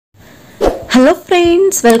Hello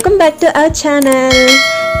friends, welcome back to our channel.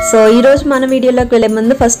 So ee roju mana video loki velle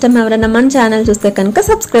mundu first time evarana man channel chuste kanaka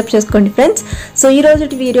subscribe cheskondi friends. So ee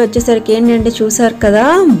roju video vachesariki endante chusaru kada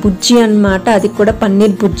bhurji annamata, adi kuda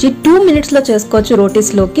paneer bhurji 2 minutes lo chesukochu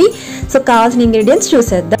rotis loki. So kavalsina ingredients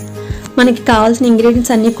chuseddam. మనకి కావాల్సిన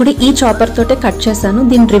ingredients అన్ని కూడా ఈ chopper తోటే cut చేశాను.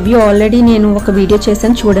 దీని review already నేను ఒక వీడియో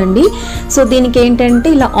చేశాను చూడండి. సో దీనికి ఏంటంటే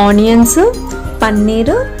ఇలా onions,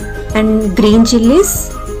 paneer and green chillies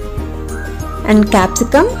and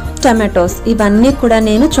capsicum, tomatoes ఇవన్నీ కూడా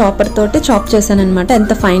నేను చాపర్ తోటే చాప్ చేశాను అనమాట.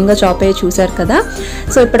 ఎంత ఫైన్గా చాప్ అయ్యి చూసారు కదా.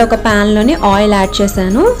 సో ఇప్పుడు ఒక ప్యాన్లోని ఆయిల్ యాడ్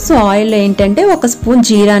చేశాను. సో ఆయిల్లో ఏంటంటే ఒక స్పూన్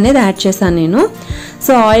జీరా అనేది యాడ్ చేశాను నేను.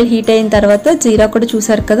 సో ఆయిల్ హీట్ అయిన తర్వాత జీరా కూడా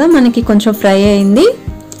చూసారు కదా మనకి కొంచెం ఫ్రై అయింది.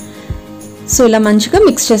 సో ఇలా మంచిగా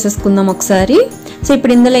మిక్స్ చేసేసుకుందాం ఒకసారి. సో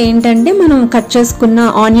ఇప్పుడు ఇందులో ఏంటంటే మనం కట్ చేసుకున్న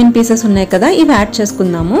ఆనియన్ పీసెస్ ఉన్నాయి కదా, ఇవి యాడ్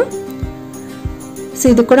చేసుకుందాము. సో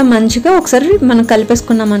ఇది కూడా మంచిగా ఒకసారి మనం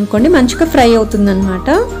కలిపేసుకున్నాం అనుకోండి, మంచిగా ఫ్రై అవుతుంది అనమాట.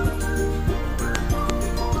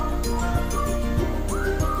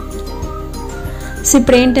 సో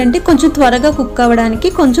ఇప్పుడు ఏంటంటే కొంచెం త్వరగా కుక్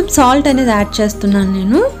అవ్వడానికి కొంచెం సాల్ట్ అనేది యాడ్ చేస్తున్నాను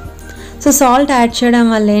నేను. సో సాల్ట్ యాడ్ చేయడం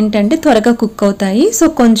వల్ల ఏంటంటే త్వరగా కుక్ అవుతాయి. సో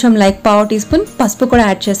కొంచెం లైక్ 1/2 టీ స్పూన్ పసుపు కూడా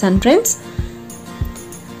యాడ్ చేశాను ఫ్రెండ్స్.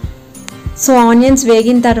 సో ఆనియన్స్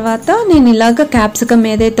వేగిన తర్వాత నేను ఇలాగ క్యాప్సికమ్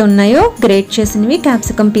ఏదైతే ఉన్నాయో గ్రేట్ చేసినవి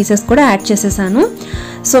క్యాప్సికమ్ పీసెస్ కూడా యాడ్ చేసేసాను.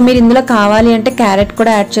 సో మీరు ఇందులో కావాలి అంటే క్యారెట్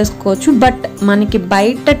కూడా యాడ్ చేసుకోవచ్చు. బట్ మనకి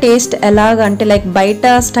బయట టేస్ట్ ఎలాగంటే లైక్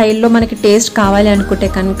బయట స్టైల్లో మనకి టేస్ట్ కావాలి అనుకుంటే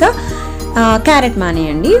కనుక క్యారెట్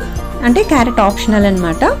మానేయండి, అంటే క్యారెట్ ఆప్షనల్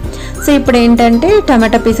అనమాట. సో ఇప్పుడు ఏంటంటే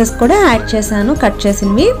టమాటా పీసెస్ కూడా యాడ్ చేశాను కట్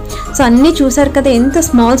చేసినవి. సో అన్నీ చూసారు కదా ఎంత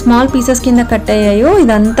స్మాల్ పీసెస్ కింద కట్ అయ్యాయో.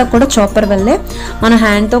 ఇదంతా కూడా చాపర్ వల్లే, మన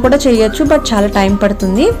హ్యాండ్తో కూడా చేయొచ్చు బట్ చాలా టైం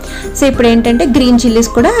పడుతుంది. సో ఇప్పుడు ఏంటంటే గ్రీన్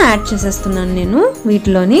చిల్లీస్ కూడా యాడ్ చేసేస్తున్నాను నేను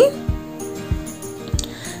వీటిలోని.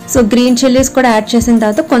 సో గ్రీన్ చిల్లీస్ కూడా యాడ్ చేసిన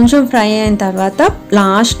తర్వాత కొంచెం ఫ్రై అయిన తర్వాత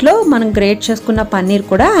లాస్ట్లో మనం గ్రేట్ చేసుకున్న పన్నీర్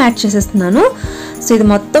కూడా యాడ్ చేసేస్తున్నాను. సో ఇది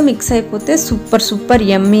మొత్తం మిక్స్ అయిపోతే సూపర్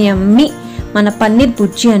యమ్మీ మన పన్నీర్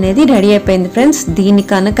బుర్జీ అనేది రెడీ అయిపోయింది ఫ్రెండ్స్. దీన్ని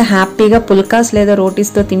కనుక హ్యాపీగా పుల్కాస్ లేదా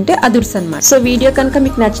రోటీస్తో తింటే అదుర్స్ అనమాట. సో వీడియో కనుక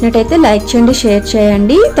మీకు నచ్చినట్టయితే లైక్ చేయండి, షేర్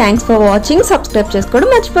చేయండి. Thanks for watching. సబ్స్క్రైబ్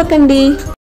చేసుకోవడం మర్చిపోకండి.